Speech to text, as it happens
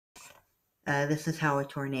This is how a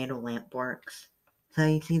tornado lamp works. So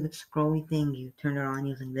you see the scrolly thing, you turn it on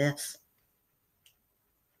using this.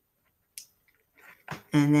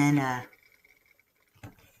 And then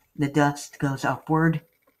the dust goes upward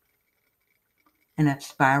in a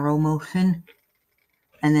spiral motion.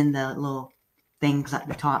 And then the little things at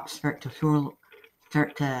the top start to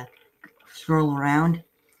swirl around.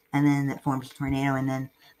 And then it forms a tornado. And then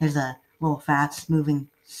there's a little fast moving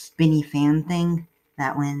spinny fan thing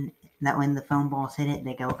that when the foam balls hit it,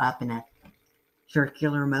 they go up in a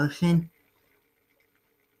circular motion.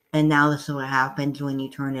 And now this is what happens when you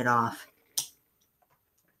turn it off.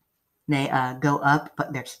 They go up,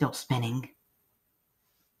 but they're still spinning.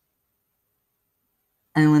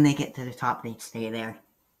 And when they get to the top, they stay there.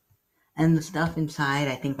 And the stuff inside,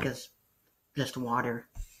 I think, is just water.